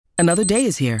Another day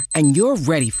is here, and you're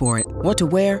ready for it. What to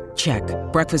wear? Check.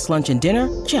 Breakfast, lunch, and dinner?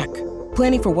 Check.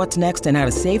 Planning for what's next and how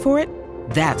to save for it?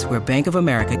 That's where Bank of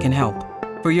America can help.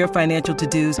 For your financial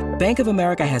to-dos, Bank of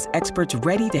America has experts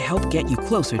ready to help get you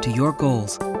closer to your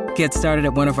goals. Get started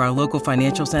at one of our local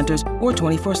financial centers or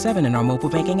 24/7 in our mobile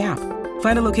banking app.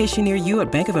 Find a location near you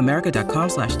at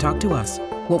bankofamerica.com/talktous.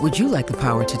 What would you like the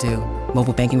power to do?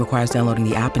 Mobile banking requires downloading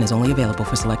the app and is only available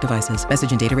for select devices. Message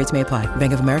and data rates may apply.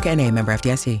 Bank of America N.A., member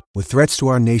FDIC. With threats to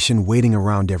our nation waiting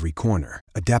around every corner,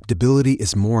 adaptability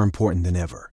is more important than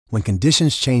ever. When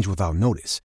conditions change without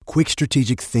notice, quick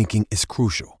strategic thinking is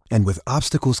crucial. And with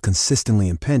obstacles consistently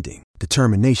impending,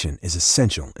 determination is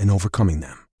essential in overcoming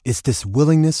them. It's this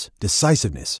willingness,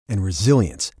 decisiveness, and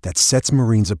resilience that sets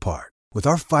Marines apart. With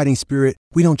our fighting spirit,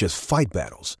 we don't just fight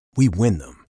battles, we win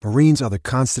them. Marines are the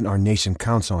constant our nation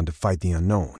counts on to fight the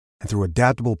unknown. And through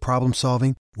adaptable problem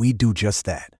solving, we do just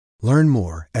that. Learn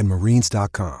more at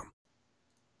marines.com.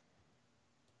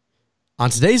 On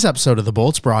today's episode of the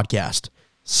Bolts broadcast,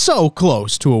 so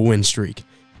close to a win streak,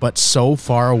 but so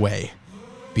far away.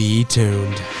 Be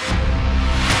tuned.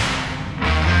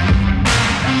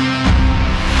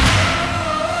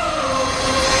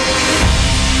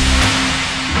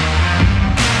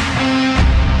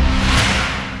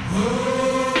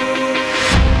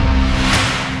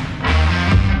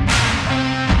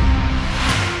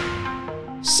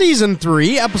 Season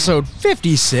 3, episode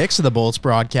 56 of the Bolts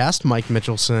broadcast. Mike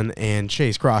Mitchelson and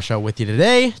Chase Crawshaw with you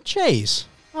today. Chase,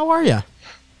 how are you?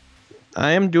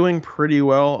 I am doing pretty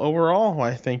well overall.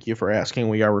 Why, thank you for asking.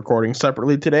 We are recording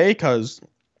separately today because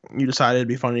you decided it'd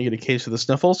be fun to get a case of the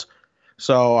sniffles.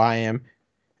 So I am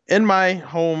in my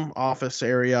home office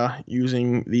area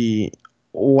using the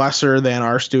lesser than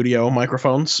our studio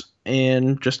microphones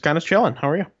and just kind of chilling. How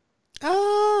are you?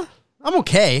 I'm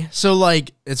okay. So,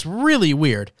 it's really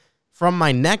weird. From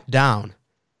my neck down,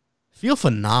 feel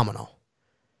phenomenal.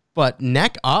 But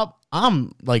neck up,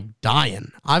 I'm,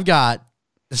 dying. I've got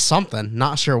something,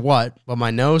 not sure what, but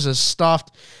my nose is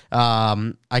stuffed.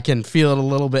 I can feel it a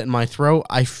little bit in my throat.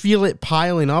 I feel it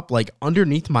piling up,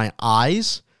 underneath my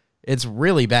eyes. It's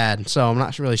really bad, so I'm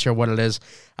not really sure what it is.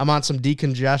 I'm on some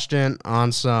decongestant,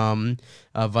 on some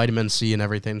vitamin C and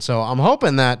everything. So I'm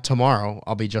hoping that tomorrow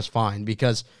I'll be just fine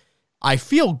because I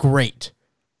feel great,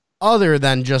 other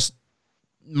than just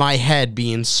my head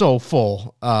being so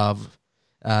full of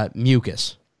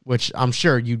mucus, which I'm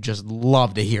sure you just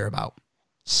love to hear about.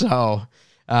 So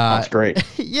that's great.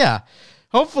 Yeah.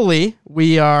 Hopefully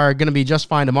we are going to be just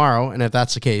fine tomorrow, and if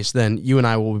that's the case, then you and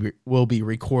I will be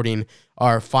recording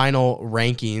our final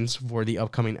rankings for the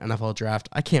upcoming NFL draft.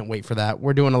 I can't wait for that.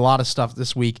 We're doing a lot of stuff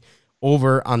this week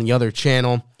over on the other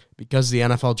channel because the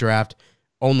NFL draft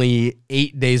only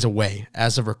 8 days away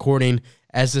as of recording.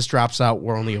 As this drops out,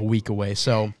 we're only a week away.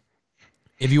 So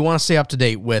if you want to stay up to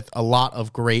date with a lot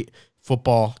of great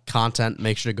football content,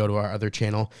 make sure to go to our other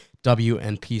channel,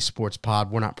 WNP Sports Pod.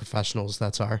 We're not professionals.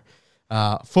 That's our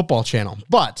football channel.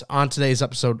 But on today's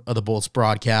episode of the Bolts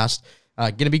broadcast,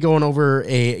 going to be going over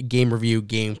a game review,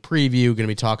 game preview, going to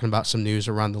be talking about some news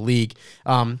around the league.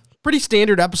 Pretty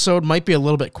standard episode, might be a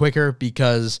little bit quicker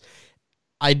because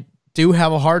I do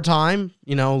have a hard time,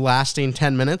 lasting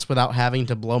 10 minutes without having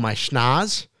to blow my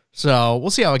schnoz. So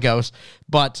we'll see how it goes.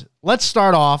 But let's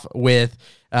start off with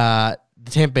the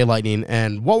Tampa Bay Lightning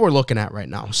and what we're looking at right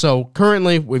now. So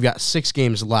currently we've got 6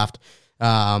 games left.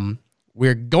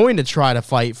 We're going to try to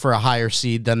fight for a higher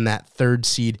seed than that 3rd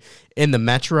seed in the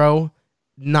Metro.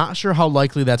 Not sure how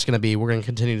likely that's going to be. We're going to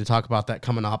continue to talk about that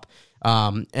coming up.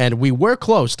 And we were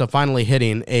close to finally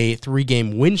hitting a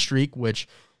 3-game win streak, which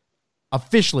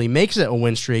officially makes it a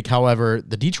win streak. However,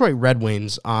 the Detroit Red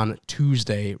Wings on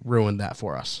Tuesday ruined that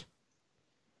for us.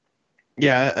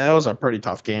 Yeah, that was a pretty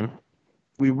tough game.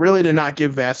 We really did not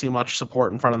give Vasi much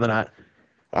support in front of the net.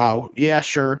 Yeah,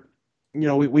 sure.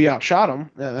 We outshot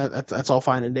them. That's all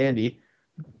fine and dandy.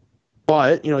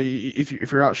 But, if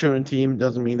you're outshooting a team,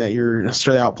 doesn't mean that you're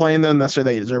necessarily outplaying them,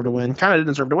 necessarily they deserve to win. Kind of didn't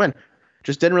deserve to win.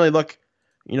 Just didn't really look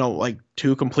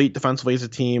too complete defensively as a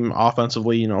team.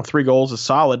 Offensively, 3 goals is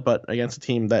solid, but against a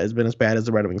team that has been as bad as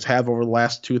the Red Wings have over the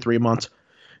last 2-3 months,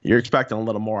 you're expecting a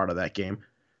little more out of that game.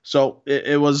 So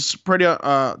it was pretty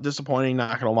disappointing,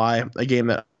 not going to lie. A game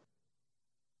that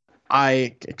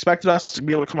I expected us to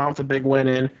be able to come out with a big win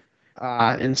in.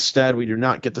 Instead, we do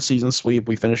not get the season sweep.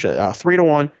 We finish at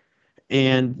 3-1,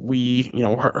 and we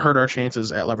hurt our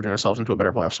chances at leveraging ourselves into a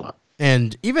better playoff spot.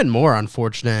 And even more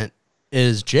unfortunate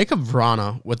is Jacob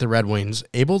Vrana with the Red Wings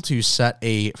able to set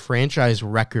a franchise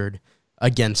record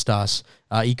against us.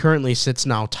 He currently sits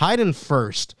now tied in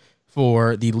first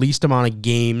for the least amount of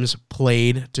games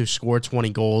played to score 20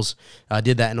 goals.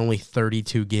 Did that in only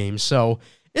 32 games. So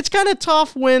it's kind of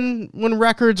tough when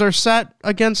records are set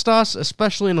against us,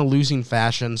 especially in a losing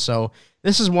fashion. So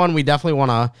this is one we definitely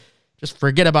want to just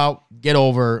forget about, get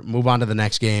over, move on to the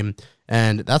next game.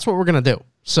 And that's what we're going to do.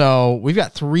 So we've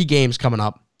got 3 games coming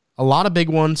up, a lot of big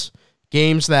ones,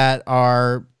 games that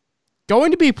are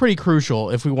going to be pretty crucial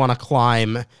if we want to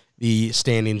climb the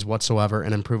standings whatsoever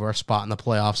and improve our spot in the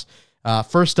playoffs.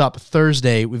 First up,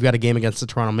 Thursday, we've got a game against the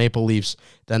Toronto Maple Leafs.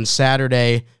 Then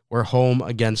Saturday, we're home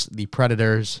against the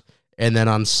Predators. And then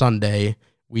on Sunday,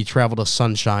 we travel to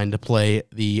Sunshine to play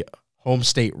the home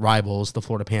state rivals, the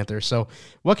Florida Panthers. So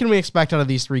what can we expect out of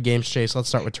these 3 games, Chase? Let's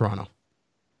start with Toronto.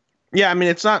 Yeah, I mean,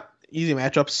 it's not easy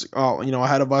matchups,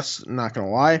 ahead of us, not going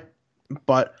to lie.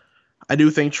 But I do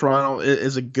think Toronto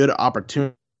is a good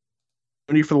opportunity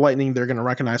for the Lightning. They're going to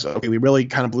recognize, okay, we really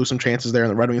kind of blew some chances there in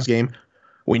the Red Wings game.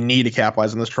 We need to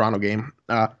capitalize on this Toronto game.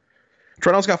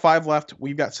 Toronto's got 5 left.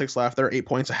 We've got 6 left. They're 8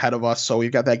 points ahead of us, so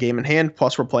we've got that game in hand,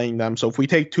 plus we're playing them. So if we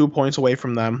take 2 points away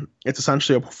from them, it's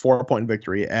essentially a 4-point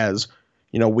victory, as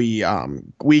we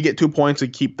get 2 points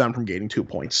and keep them from getting 2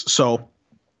 points. So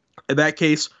in that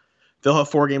case, they'll have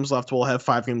 4 games left. We'll have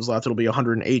 5 games left. It'll be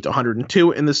 108 to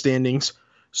 102 in the standings.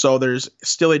 So there's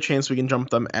still a chance we can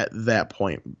jump them at that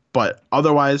point. But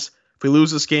otherwise, if we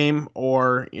lose this game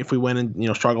or if we win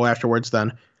and struggle afterwards,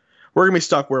 then we're going to be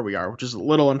stuck where we are, which is a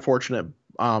little unfortunate,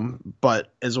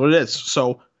 but is what it is.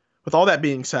 So with all that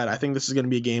being said, I think this is going to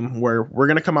be a game where we're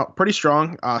going to come out pretty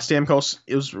strong. Stamkos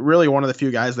is really one of the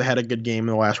few guys that had a good game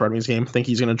in the last Red Wings game. I think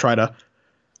he's going to try to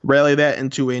rally that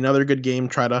into another good game,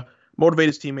 try to motivate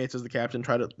his teammates as the captain,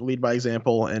 try to lead by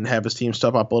example, and have his team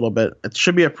step up a little bit. It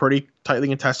should be a pretty tightly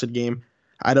contested game.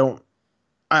 I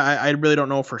really don't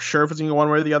know for sure if it's going to go one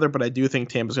way or the other, but I do think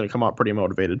Tampa's going to come out pretty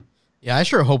motivated. Yeah, I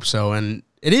sure hope so. And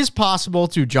it is possible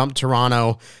to jump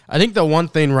Toronto. I think the one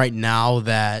thing right now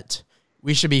that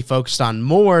we should be focused on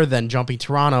more than jumping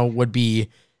Toronto would be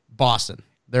Boston.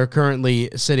 They're currently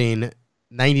sitting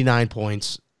 99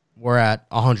 points. We're at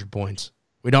 100 points.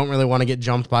 We don't really want to get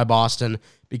jumped by Boston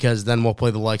because then we'll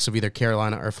play the likes of either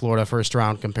Carolina or Florida first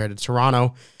round compared to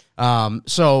Toronto.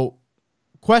 So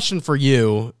question for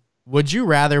you, would you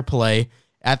rather play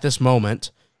at this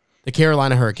moment the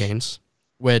Carolina Hurricanes,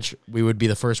 which we would be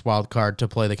the first wild card to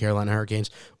play the Carolina Hurricanes,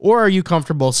 or are you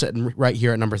comfortable sitting right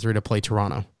here at number 3 to play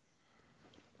Toronto?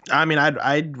 I mean,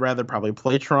 I'd rather probably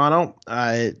play Toronto.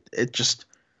 It's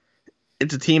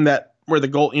a team that where the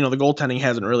goaltending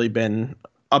hasn't really been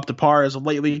up to par as of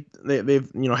lately. They've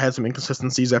had some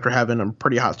inconsistencies after having a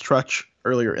pretty hot stretch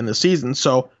earlier in the season.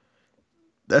 So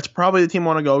that's probably the team I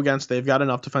want to go against. They've got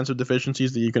enough defensive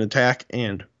deficiencies that you can attack,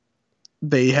 and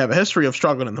they have a history of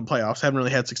struggling in the playoffs. Haven't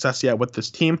really had success yet with this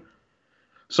team.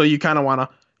 So you kind of want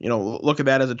to, look at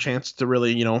that as a chance to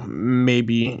really,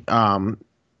 maybe kind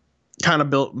of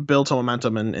build some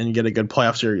momentum and get a good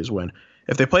playoff series win.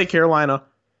 If they play Carolina,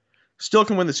 still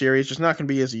can win the series, just not going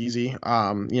to be as easy. It's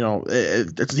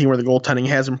a team where the goaltending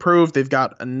has improved. They've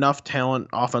got enough talent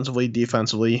offensively,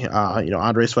 defensively.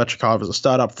 Andrei Svechnikov is a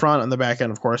stud up front. On the back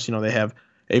end, of course, they have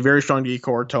a very strong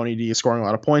D-core. Tony D is scoring a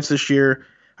lot of points this year.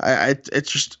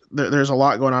 It's just there's a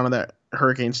lot going on in that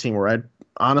Hurricanes team where I'd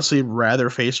honestly rather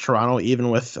face Toronto, even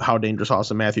with how dangerous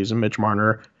Austin Matthews and Mitch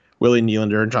Marner, Willie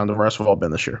Nylander, and John Tavares have all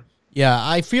been this year. Yeah,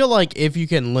 I feel like if you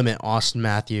can limit Austin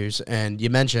Matthews, and you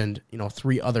mentioned,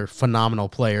 3 other phenomenal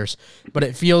players, but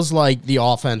it feels like the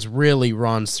offense really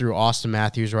runs through Austin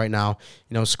Matthews right now,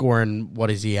 scoring, what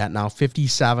is he at now,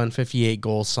 57, 58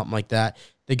 goals, something like that.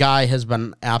 The guy has been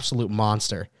an absolute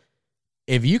monster.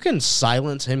 If you can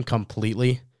silence him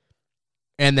completely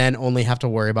and then only have to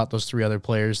worry about those 3 other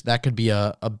players, that could be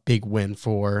a big win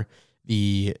for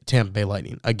the Tampa Bay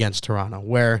Lightning against Toronto,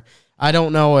 where I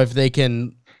don't know if they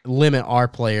can limit our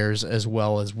players as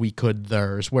well as we could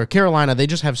theirs, where Carolina, they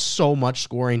just have so much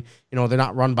scoring. They're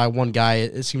not run by one guy.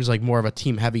 It seems like more of a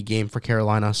team-heavy game for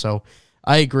Carolina, so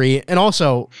I agree. And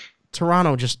also,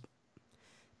 Toronto just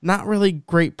not really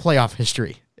great playoff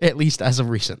history, at least as of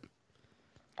recent.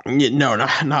 No,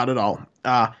 not at all.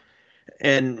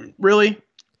 And really,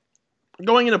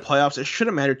 going into playoffs, it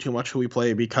shouldn't matter too much who we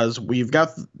play because we've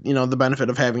got, the benefit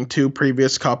of having 2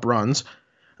 previous cup runs,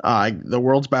 the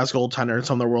world's best goaltender and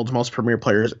some of the world's most premier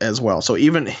players as well. So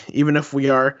even if we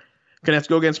are going to have to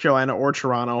go against Carolina or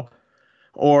Toronto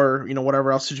or,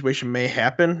 whatever else situation may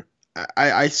happen,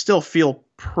 I still feel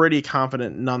pretty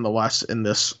confident nonetheless in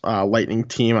this Lightning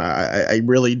team. I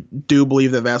really do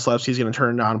believe that Vasilevsky is going to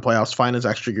turn it on in playoffs, find his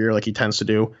extra gear like he tends to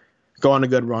do, go on a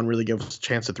good run, really give us a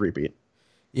chance to three-peat.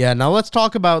 Yeah, now let's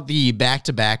talk about the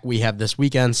back-to-back we have this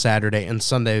weekend, Saturday and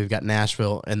Sunday. We've got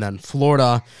Nashville and then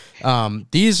Florida.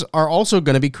 These are also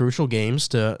going to be crucial games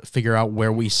to figure out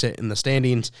where we sit in the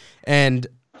standings. And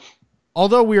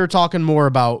although we were talking more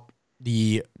about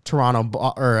the Tampa-Boston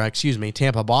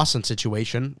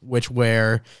situation,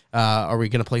 where are we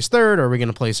going to place third or are we going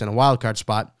to place in a wild card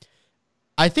spot?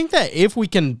 I think that if we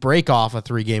can break off a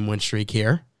 3-game win streak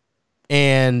here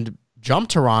and jump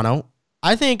Toronto,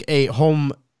 I think a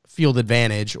home field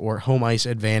advantage or home ice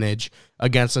advantage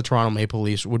against the Toronto Maple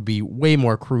Leafs would be way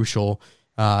more crucial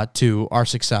to our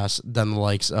success than the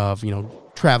likes of,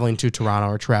 traveling to Toronto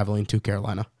or traveling to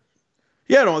Carolina.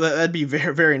 Yeah, no, that'd be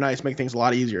very, very nice. Make things a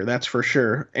lot easier, that's for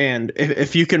sure. And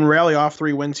if you can rally off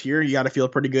 3 wins here, you got to feel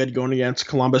pretty good going against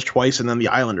Columbus twice and then the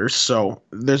Islanders. So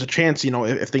there's a chance,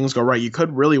 if things go right, you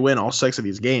could really win all 6 of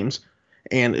these games.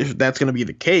 And if that's going to be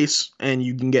the case, and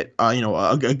you can get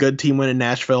a good team win in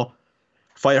Nashville,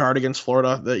 fight hard against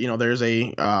Florida, there's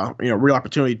a real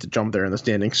opportunity to jump there in the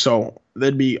standings. So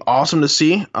that'd be awesome to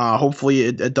see. Hopefully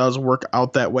it does work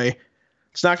out that way.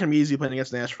 It's not going to be easy playing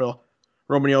against Nashville.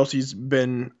 Roman Jossi's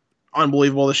been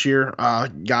unbelievable this year.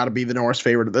 Got to be the Norris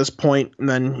favorite at this point. And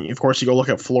then, of course, you go look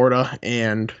at Florida,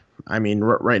 and I mean,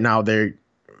 right now they're,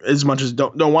 as much as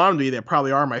don't want them to be, they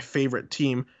probably are my favorite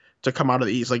team to come out of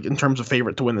the East, like in terms of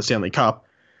favorite to win the Stanley Cup.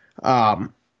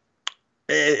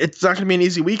 It's not going to be an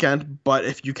easy weekend, but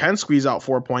if you can squeeze out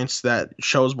 4 points, that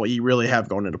shows what you really have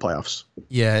going into playoffs.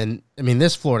 Yeah, and I mean,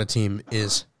 this Florida team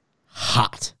is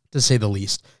hot, to say the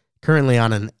least. Currently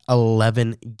on an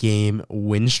 11-game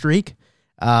win streak.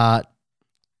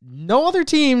 No other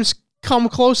teams come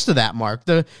close to that mark.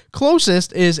 The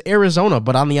closest is Arizona,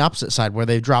 but on the opposite side, where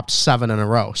they've dropped 7 in a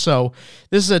row. So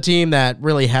this is a team that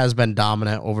really has been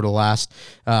dominant over the last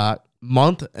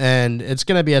month, and it's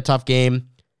going to be a tough game.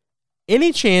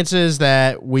 Any chances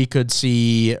that we could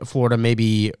see Florida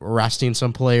maybe resting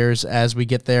some players as we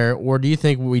get there, or do you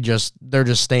think they're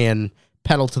just staying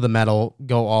pedal to the metal,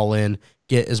 go all in,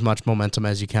 get as much momentum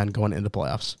as you can going into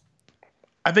playoffs?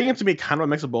 I think it's going to be kind of a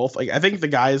mix of both. Like, I think the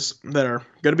guys that are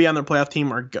going to be on their playoff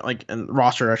team are and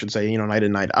roster, I should say, night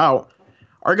in, night out,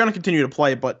 are going to continue to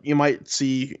play, but you might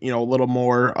see, a little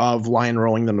more of line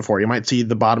rolling than before. You might see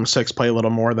the bottom 6 play a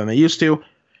little more than they used to.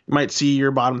 You might see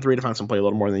your bottom 3 defensemen play a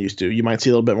little more than they used to. You might see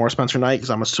a little bit more Spencer Knight, because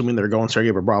I'm assuming they're going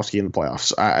Sergei Bobrovsky in the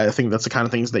playoffs. I think that's the kind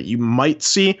of things that you might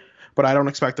see, but I don't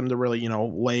expect them to really,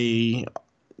 lay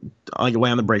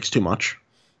on the brakes too much.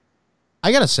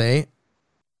 I gotta say,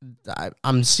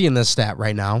 I'm seeing this stat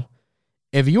right now.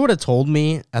 If you would have told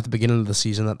me at the beginning of the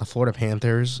season that the Florida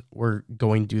Panthers were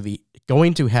going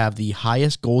to have the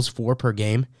highest goals for per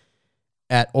game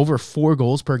at over 4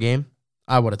 goals per game,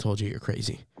 I would have told you you're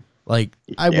crazy. Like,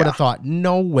 I would have thought,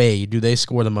 no way do they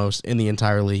score the most in the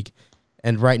entire league.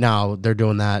 And right now, they're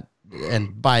doing that,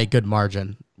 and by a good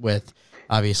margin, with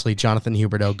obviously Jonathan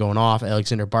Huberdeau going off,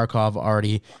 Alexander Barkov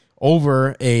already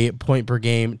over a point per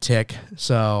game tick.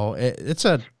 So it's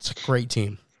a great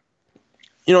team.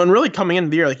 And really coming into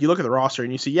the year, like, you look at the roster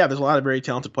and you see, there's a lot of very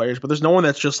talented players, but there's no one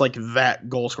that's just like that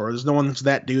goal scorer. There's no one that's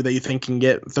that dude that you think can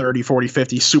get 30, 40,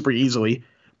 50 super easily.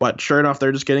 But sure enough,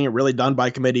 they're just getting it really done by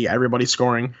committee. Everybody's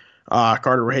scoring.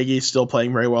 Carter Verhaeghe is still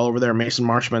playing very well over there. Mason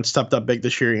Marchment stepped up big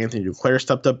this year. Anthony Duclair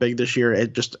stepped up big this year.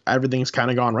 Everything's kind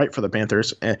of gone right for the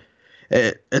Panthers.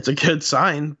 It's a good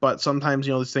sign, but sometimes,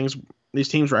 these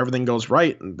teams where everything goes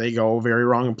right, they go very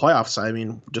wrong in playoffs. I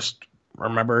mean, just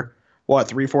remember,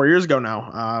 3-4 years ago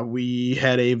now, we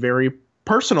had a very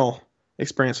personal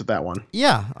experience with that one.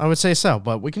 Yeah, I would say so,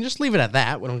 but we can just leave it at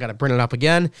that. We don't got to bring it up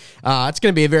again. It's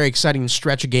going to be a very exciting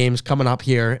stretch of games coming up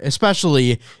here,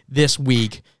 especially this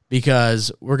week,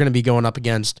 because we're going to be going up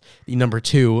against the number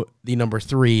 2, the number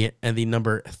 3, and the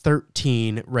number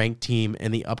 13 ranked team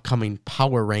in the upcoming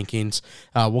power rankings.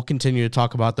 We'll continue to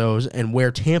talk about those and where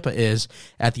Tampa is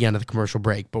at the end of the commercial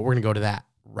break, but we're going to go to that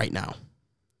right now.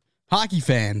 Hockey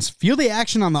fans, feel the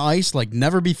action on the ice like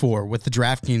never before with the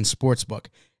DraftKings Sportsbook,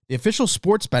 the official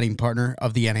sports betting partner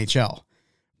of the NHL.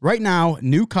 Right now,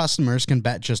 new customers can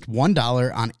bet just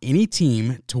 $1 on any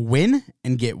team to win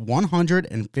and get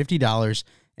 $150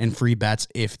 in free bets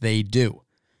if they do.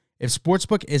 If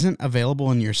Sportsbook isn't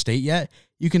available in your state yet,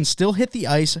 you can still hit the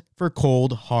ice for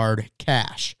cold, hard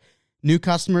cash. New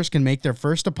customers can make their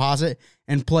first deposit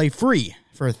and play free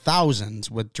for thousands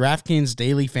with DraftKings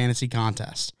Daily Fantasy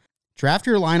Contest. Draft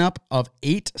your lineup of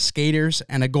 8 skaters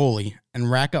and a goalie and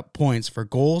rack up points for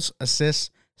goals, assists,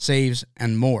 saves,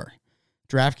 and more.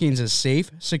 DraftKings is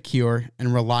safe, secure,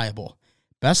 and reliable.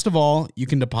 Best of all, you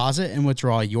can deposit and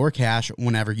withdraw your cash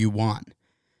whenever you want.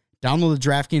 Download the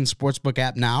DraftKings Sportsbook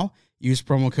app now. Use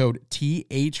promo code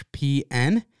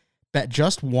THPN. Bet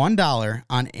just $1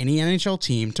 on any NHL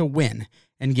team to win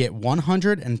and get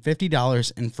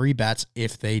 $150 in free bets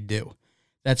if they do.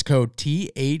 That's code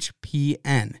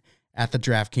THPN at the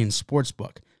DraftKings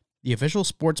Sportsbook, the official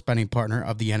sports betting partner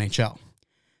of the NHL.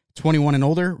 21 and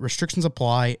older, restrictions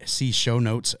apply. See show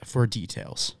notes for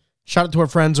details. Shout out to our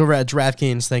friends over at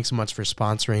DraftKings. Thanks so much for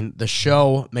sponsoring the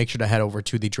show. Make sure to head over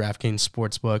to the DraftKings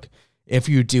Sportsbook if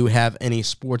you do have any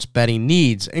sports betting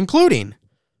needs, including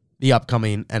the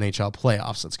upcoming NHL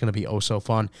playoffs. It's going to be oh so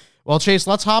fun. Well, Chase,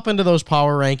 let's hop into those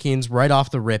power rankings right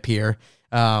off the rip here.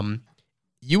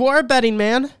 You are a betting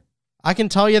man. I can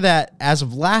tell you that as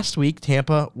of last week,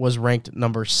 Tampa was ranked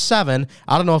number 7.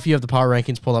 I don't know if you have the power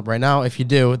rankings pulled up right now. If you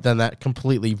do, then that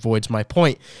completely voids my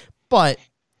point. But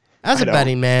as a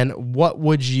betting man, what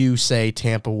would you say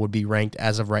Tampa would be ranked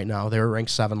as of right now? They were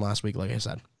ranked 7 last week, like I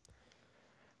said.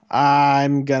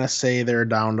 I'm going to say they're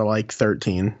down to like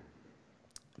 13.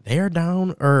 They are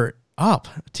down or up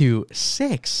to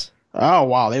 6. Oh,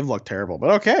 wow. They've looked terrible, but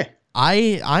okay.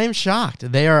 I am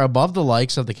shocked. They are above the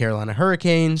likes of the Carolina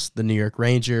Hurricanes, the New York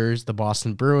Rangers, the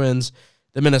Boston Bruins,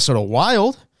 the Minnesota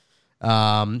Wild,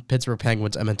 Pittsburgh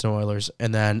Penguins, Edmonton Oilers,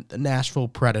 and then the Nashville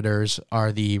Predators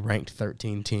are the ranked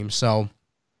 13 team. So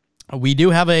we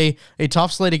do have a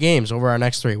tough slate of games over our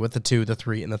next 3 with the 2, the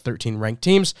 3, and the 13 ranked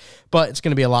teams, but it's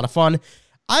going to be a lot of fun.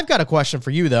 I've got a question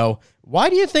for you, though. Why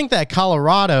do you think that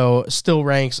Colorado still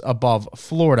ranks above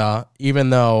Florida, even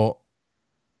though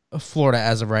Florida,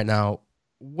 as of right now,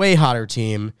 way hotter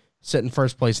team, sitting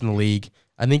first place in the league?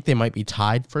 I think they might be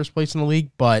tied first place in the league,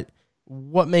 but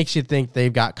what makes you think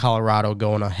they've got Colorado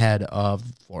going ahead of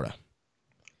Florida?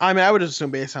 I mean, I would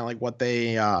assume based on like what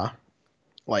they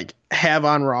have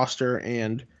on roster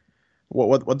and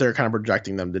what they're kind of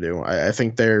projecting them to do. I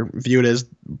think they're viewed as,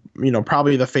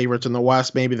 probably the favorites in the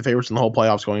West, maybe the favorites in the whole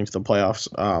playoffs going into the playoffs,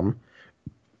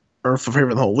 or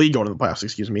favorite in the whole league going to the playoffs,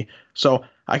 excuse me. So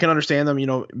I can understand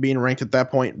them, being ranked at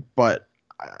that point. But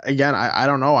again, I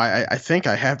don't know. I think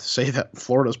I have to say that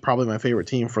Florida is probably my favorite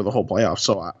team for the whole playoffs.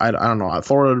 So I don't know.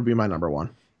 Florida would be my number 1.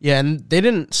 Yeah, and they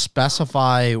didn't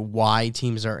specify why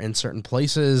teams are in certain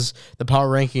places. The power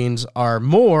rankings are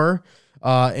more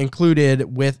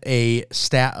included with a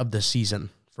stat of the season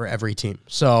for every team.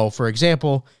 So, for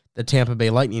example, the Tampa Bay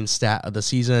Lightning stat of the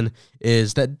season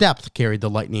is that depth carried the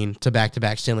Lightning to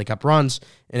back-to-back Stanley Cup runs,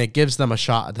 and it gives them a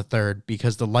shot at the third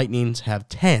because the Lightnings have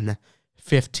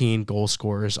 15 goal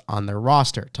scorers on their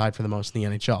roster, tied for the most in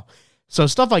the NHL. So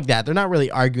stuff like that. They're not really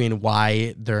arguing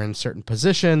why they're in certain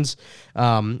positions.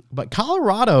 But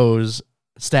Colorado's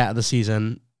stat of the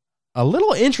season, a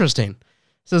little interesting.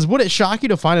 It says, would it shock you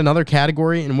to find another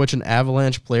category in which an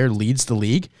Avalanche player leads the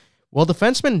league? Well,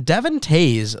 defenseman Devin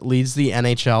Taves leads the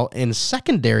NHL in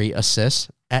secondary assists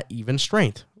at even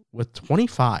strength with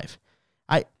 25.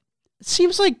 It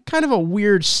seems like kind of a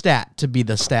weird stat to be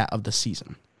the stat of the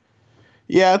season.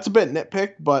 Yeah, it's a bit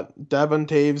nitpicked, but Devon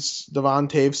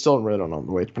Taves, still really don't know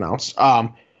the way it's pronounced,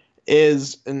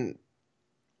 is a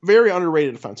very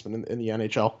underrated defenseman in the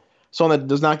NHL. Someone that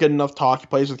does not get enough talk. He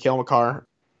plays with Cale Makar.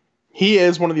 He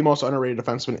is one of the most underrated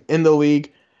defensemen in the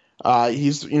league.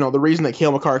 He's, the reason that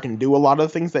Cale Makar can do a lot of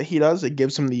the things that he does. It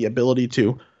gives him the ability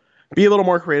to be a little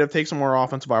more creative, take some more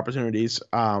offensive opportunities.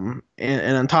 And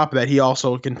on top of that, he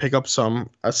also can pick up some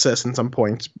assists and some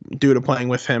points due to playing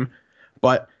with him.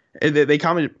 But they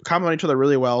complement each other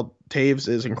really well. Taves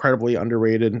is incredibly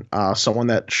underrated, someone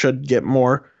that should get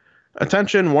more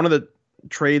attention. One of the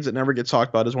trades that never gets talked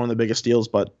about is one of the biggest deals,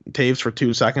 but Taves for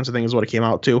 2 seconds, I think, is what it came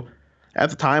out to. At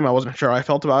the time, I wasn't sure how I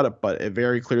felt about it, but it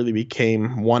very clearly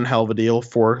became one hell of a deal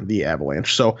for the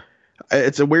Avalanche. So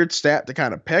it's a weird stat to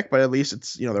kind of pick, but at least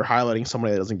it's, they're highlighting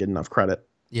somebody that doesn't get enough credit.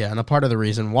 Yeah, and a part of the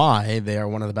reason why they are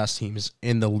one of the best teams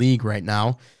in the league right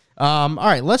now. All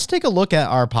right, let's take a look at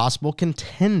our possible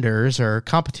contenders or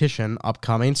competition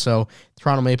upcoming. So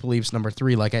Toronto Maple Leafs number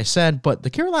 3, like I said, but the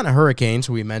Carolina Hurricanes,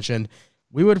 who we mentioned,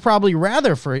 we would probably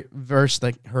rather verse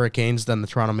the Hurricanes than the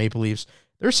Toronto Maple Leafs.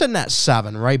 They're sitting at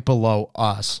 7, right below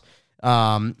us.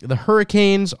 The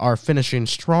Hurricanes are finishing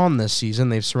strong this season.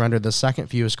 They've surrendered the second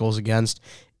fewest goals against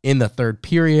in the third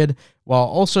period, while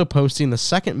also posting the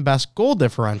second best goal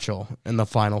differential in the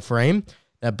final frame.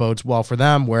 That bodes well for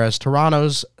them, whereas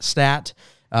Toronto's stat,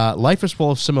 life is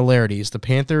full of similarities. The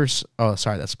Panthers, that's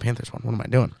the Panthers one. What am I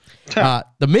doing?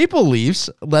 The Maple Leafs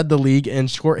led the league in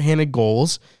shorthanded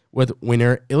goals, with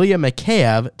winner Ilya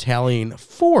Mikheyev tallying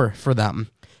 4 for them.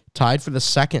 Tied for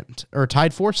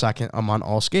second among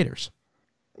all skaters.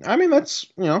 I mean, that's,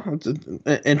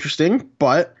 it's interesting,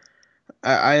 but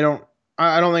I don't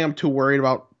think I'm too worried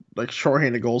about like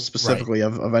shorthanded goals specifically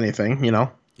of anything,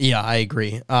 Yeah, I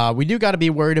agree. We do got to be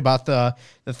worried about the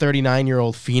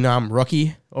 39-year-old phenom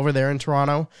rookie over there in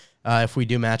Toronto if we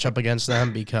do match up against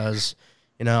them, because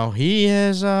he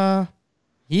is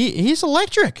he's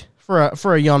electric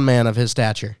for a young man of his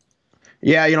stature.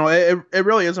 Yeah, it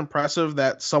really is impressive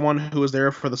that someone who was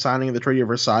there for the signing of the Treaty of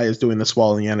Versailles is doing this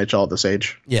well in the NHL at this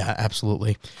age. Yeah,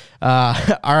 absolutely. All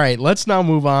right, let's now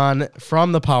move on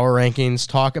from the power rankings,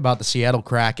 talk about the Seattle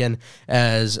Kraken,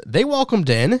 as they welcomed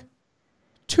in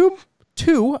two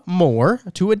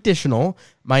additional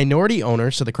minority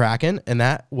owners to the Kraken, and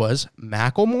that was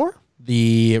Macklemore,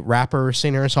 the rapper,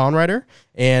 singer, and songwriter,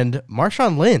 and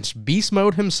Marshawn Lynch, Beast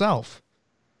Mode himself.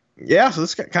 Yeah, so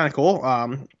this is kind of cool.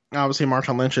 Obviously,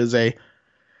 Marshawn Lynch is a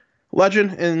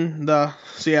legend in the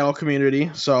Seattle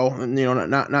community, so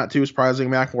not too surprising.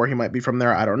 Macklemore, he might be from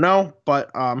there, I don't know,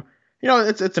 but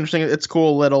it's interesting. It's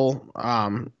cool little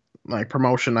like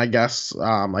promotion, I guess,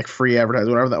 like free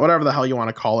advertising, whatever the hell you want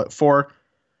to call it, for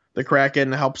the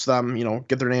Kraken. It helps them,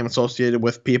 get their name associated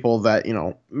with people that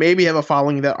maybe have a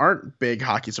following that aren't big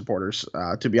hockey supporters.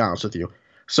 To be honest with you,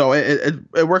 so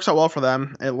it works out well for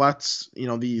them. It lets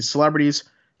these celebrities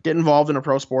get involved in a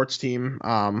pro sports team.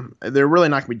 They're really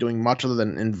not going to be doing much other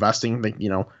than investing.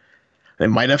 They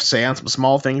might have say on some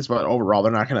small things, but overall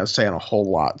they're not going to say on a whole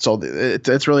lot. So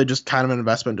it's really just kind of an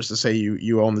investment just to say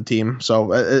you own the team.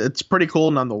 So it's pretty cool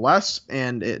nonetheless,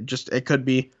 and it could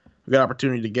be a good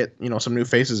opportunity to get some new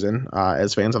faces in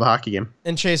as fans of the hockey game.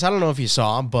 And Chase, I don't know if you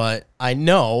saw, but I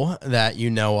know that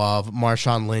you know of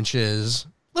Marshawn Lynch's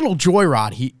little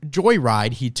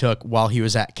joyride he took while he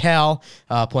was at Cal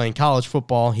playing college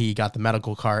football. He got the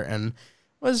medical cart and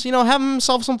was having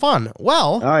himself some fun.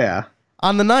 Well, oh yeah,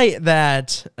 on the night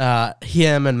that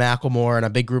him and Macklemore and a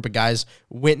big group of guys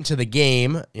went into the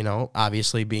game,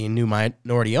 obviously being new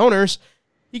minority owners,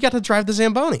 he got to drive the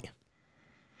Zamboni.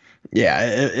 Yeah,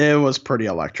 it was pretty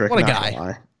electric. What a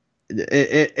guy.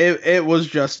 It was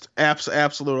just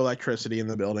absolute electricity in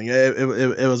the building.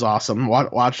 It was awesome.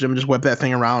 Watching him just whip that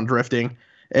thing around, drifting.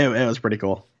 It was pretty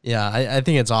cool. Yeah, I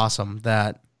think it's awesome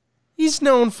that he's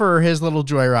known for his little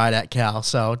joyride at Cal.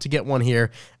 So to get one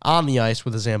here on the ice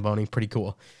with a Zamboni, pretty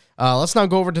cool. Let's now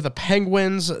go over to the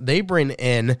Penguins. They bring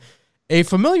in a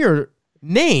familiar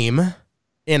name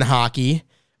in hockey.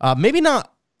 Maybe not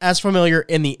as familiar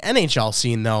in the NHL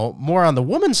scene, though, more on the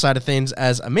women's side of things,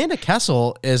 as Amanda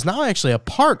Kessel is now actually a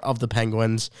part of the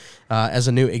Penguins as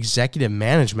a new executive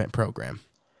management program.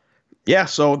 Yeah,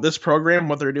 so this program,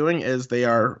 what they're doing is they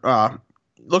are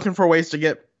looking for ways to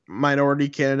get minority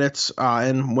candidates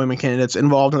and women candidates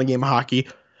involved in the game of hockey,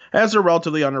 as they're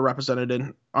relatively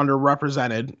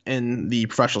underrepresented in the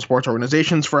professional sports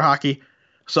organizations for hockey.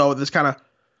 So this kind of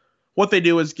what they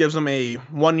do is gives them a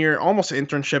 1 year, almost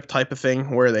internship type of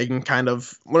thing, where they can kind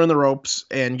of learn the ropes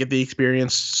and get the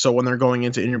experience. So when they're going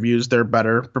into interviews, they're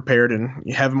better prepared and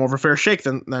you have them over fair shake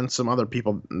than some other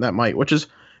people that might, which is,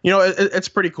 it's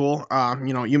pretty cool.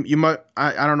 You might,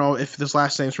 I don't know if this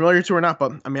last name's familiar to her or not,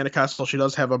 but Amanda Kessel, she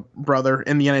does have a brother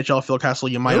in the NHL, Phil Kessel.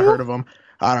 You might have heard of him.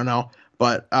 I don't know.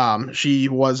 But she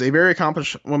was a very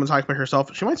accomplished women's hockey player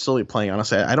herself. She might still be playing,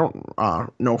 honestly. I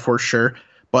don't know for sure.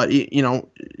 But,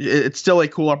 it's still a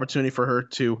cool opportunity for her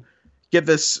to get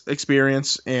this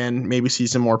experience and maybe see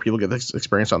some more people get this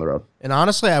experience on the road. And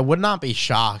honestly, I would not be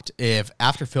shocked if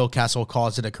after Phil Kessel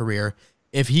calls it a career,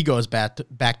 if he goes back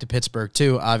to Pittsburgh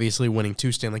too, obviously winning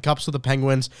 2 Stanley Cups with the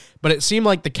Penguins. But it seemed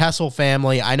like the Kessel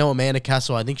family, I know Amanda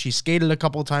Kessel, I think she skated a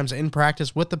couple of times in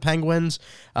practice with the Penguins.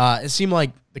 It seemed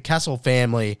like the Kessel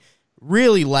family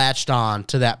really latched on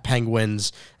to that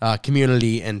Penguins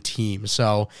community and team.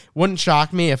 So wouldn't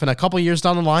shock me if in a couple years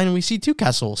down the line we see 2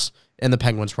 Kessels in the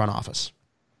Penguins front office.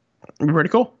 It'd be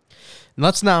pretty cool. And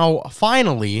let's now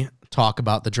finally talk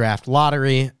about the draft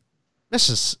lottery. This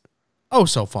is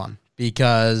so fun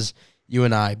because you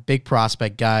and I, big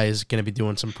prospect guys, going to be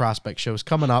doing some prospect shows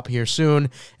coming up here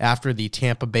soon after the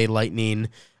Tampa Bay Lightning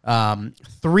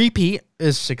three-peat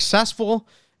is successful,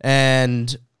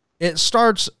 and it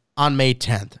starts on May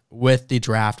 10th with the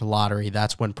draft lottery.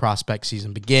 That's when prospect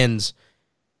season begins.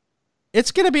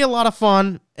 It's going to be a lot of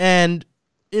fun. And,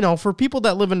 for people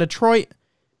that live in Detroit,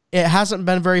 it hasn't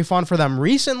been very fun for them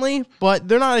recently, but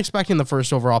they're not expecting the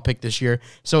first overall pick this year.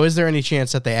 So is there any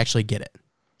chance that they actually get it?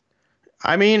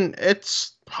 I mean,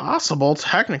 it's possible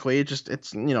technically.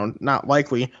 It's not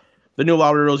likely. The new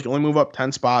lottery rules, you can only move up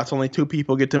 10 spots. Only 2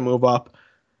 people get to move up.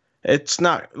 It's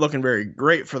not looking very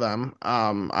great for them.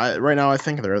 Right now, I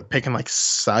think they're picking like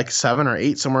 7 or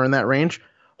 8, somewhere in that range.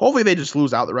 Hopefully, they just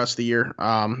lose out the rest of the year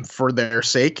for their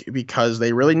sake, because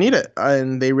they really need it.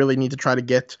 And they really need to try to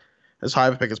get as high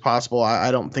of a pick as possible. I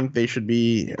don't think they should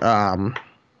be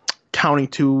counting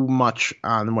too much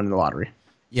on winning the lottery.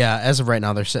 Yeah, as of right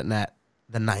now, they're sitting at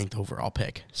the 9th overall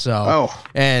pick. So, Oh.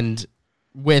 And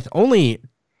with only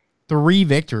 3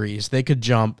 victories, they could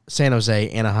jump San Jose,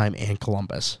 Anaheim, and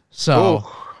Columbus. So,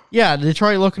 yeah,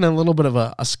 Detroit looking in a little bit of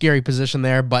a scary position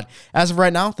there. But as of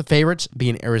right now, the favorites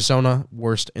being Arizona,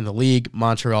 worst in the league,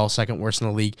 Montreal, second worst in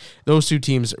the league. Those 2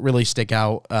 teams really stick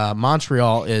out.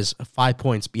 Montreal is 5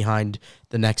 points behind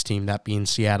the next team, that being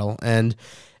Seattle. And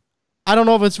I don't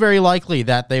know if it's very likely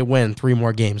that they win 3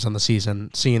 more games on the season,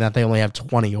 seeing that they only have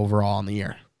 20 overall on the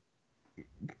year.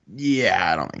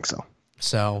 Yeah, I don't think so.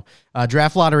 So,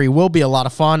 draft lottery will be a lot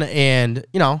of fun. And,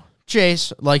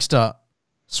 Chase likes to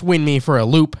swing me for a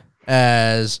loop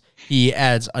as he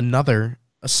adds another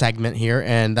segment here,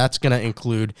 and that's going to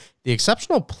include the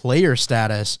exceptional player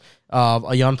status of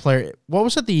a young player. What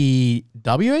was it, the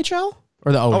WHL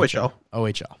or the OHL?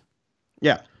 OHL.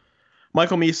 Yeah.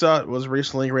 Michael Misa was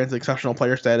recently granted exceptional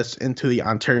player status into the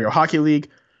Ontario Hockey League.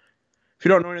 If you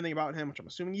don't know anything about him, which I'm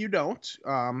assuming you don't,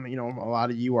 a lot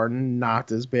of you are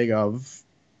not as big of,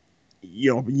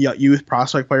 youth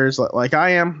prospect players like I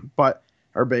am, but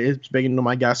it's big into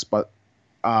my guess. But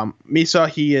Misa,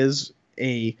 he is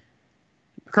a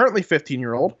currently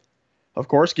 15-year-old, of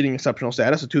course, getting exceptional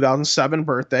status, a 2007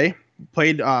 birthday.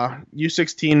 Played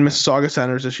U16 Mississauga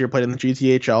Senators this year, played in the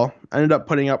GTHL. Ended up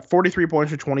putting up 43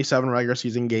 points for 27 regular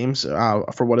season games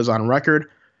for what is on record.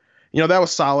 That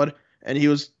was solid. And he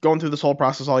was going through this whole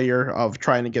process all year of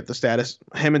trying to get the status.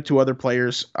 Him and 2 other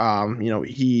players,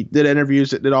 he did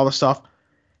interviews, did all the stuff.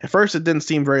 At first, it didn't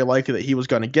seem very likely that he was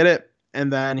going to get it.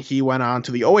 And then he went on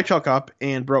to the OHL Cup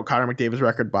and broke Connor McDavid's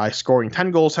record by scoring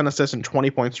 10 goals, 10 assists, and 20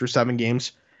 points through 7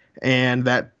 games. And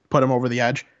that put him over the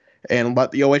edge and let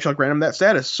the OHL grant him that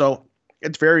status. So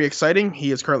it's very exciting.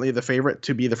 He is currently the favorite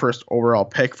to be the first overall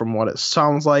pick from what it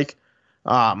sounds like.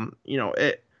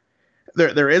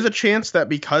 There is a chance that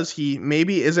because he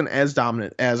maybe isn't as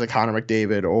dominant as a Connor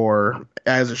McDavid or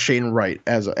as a Shane Wright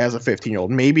as a 15-year-old,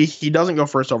 maybe he doesn't go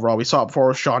first overall. We saw it before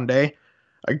with Sean Day,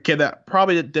 a kid that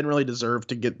probably didn't really deserve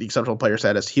to get the exceptional player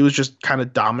status. He was just kind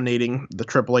of dominating the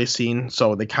AAA scene,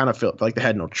 so they kind of felt like they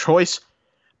had no choice.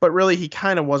 But really, he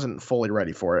kind of wasn't fully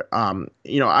ready for it.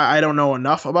 I don't know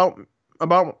enough about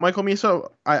Michael Misa.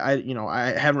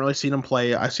 I haven't really seen him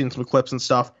play. I've seen some clips and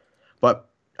stuff, but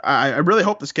I really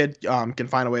hope this kid can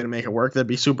find a way to make it work. That'd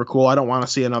be super cool. I don't want to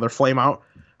see another flame out.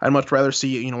 I'd much rather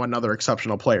see another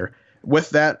exceptional player. With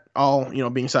that all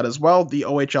being said as well, the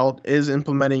OHL is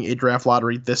implementing a draft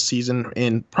lottery this season,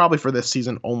 and probably for this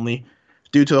season only,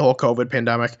 due to the whole COVID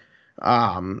pandemic.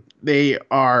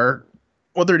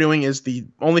 What they're doing is the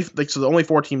only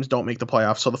 4 teams don't make the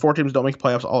playoffs. So the 4 teams don't make the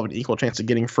playoffs all have an equal chance of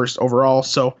getting first overall.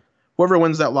 So whoever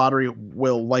wins that lottery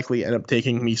will likely end up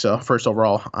taking Misa first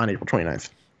overall on April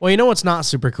 29th. Well, what's not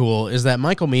super cool is that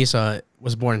Michael Misa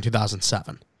was born in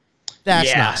 2007.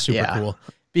 That's not super cool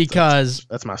because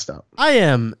that's messed up. I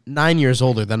am 9 years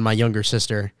older than my younger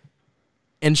sister,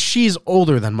 and she's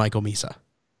older than Michael Misa.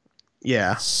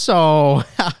 Yeah. So,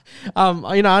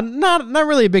 I'm not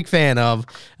really a big fan of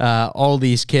all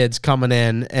these kids coming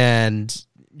in and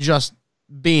just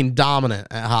being dominant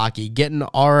at hockey, getting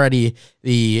already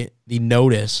the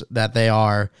notice that they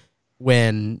are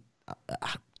when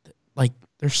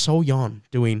they're so young,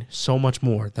 doing so much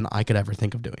more than I could ever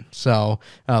think of doing. So,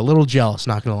 a little jealous,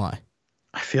 not going to lie.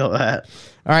 I feel that.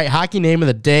 All right, hockey name of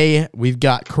the day. We've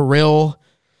got Kirill.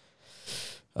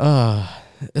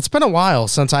 It's been a while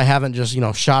since I haven't just,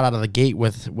 shot out of the gate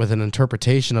with an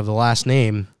interpretation of the last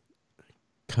name.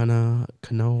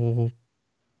 Konoplienko?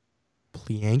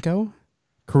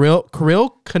 Kirill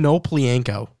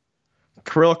Konoplienko.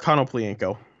 Kirill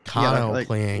Konoplienko.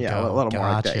 Konoplienko. Yeah, a little more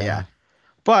like that, Gotcha. yeah.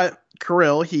 But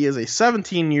Kirill, he is a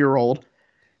 17-year-old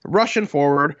Russian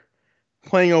forward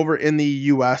playing over in the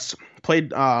U.S., played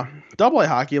double-A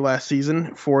hockey last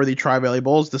season for the Tri-Valley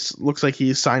Bulls. This looks like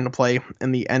he's signed to play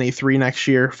in the NA3 next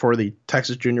year for the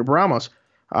Texas Junior Brahmas.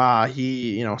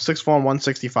 He, 6'1",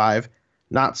 165,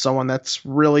 not someone that's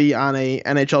really on a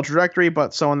NHL trajectory,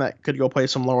 but someone that could go play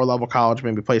some lower-level college,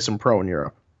 maybe play some pro in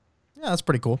Europe. Yeah, that's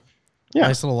pretty cool. Yeah.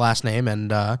 Nice little last name,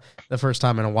 and the first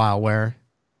time in a while where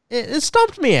it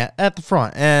stumped me at the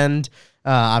front, and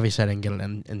obviously I didn't get it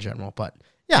in general, but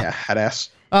yeah. Yeah, head ass.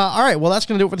 All right, well, that's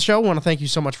going to do it for the show. I want to thank you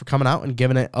so much for coming out and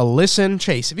giving it a listen.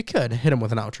 Chase, if you could, hit him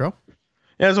with an outro.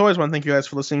 Yeah, as always, I want to thank you guys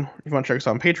for listening. If you want to check us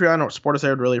out on Patreon or support us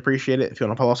there, I'd really appreciate it. If you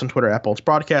want to follow us on Twitter,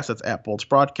 @BoltsBroadcast, that's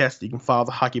 @BoltsBroadcast. You can follow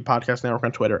the Hockey Podcast Network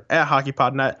on Twitter,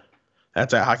 @HockeyPodNet.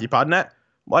 That's @HockeyPodNet.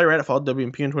 While you're at it, follow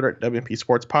WNP on Twitter, WNP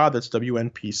Sports Pod. That's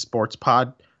WNP Sports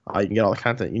Pod. You can get all the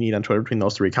content you need on Twitter between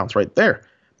those 3 accounts right there.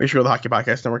 Make sure you go to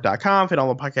hockeypodcastnetwork.com, hit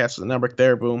all the podcasts at the network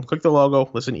there, boom, click the logo,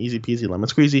 listen easy peasy, lemon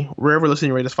squeezy. Wherever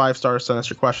listening, rate us 5 stars, send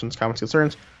us your questions, comments,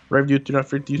 concerns. Wherever you do not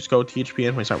forget to use code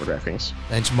THPN when you start with DraftKings.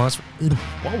 Thanks so much.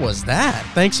 What was that?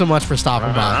 Thanks so much for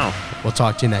stopping by. We'll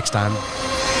talk to you next time.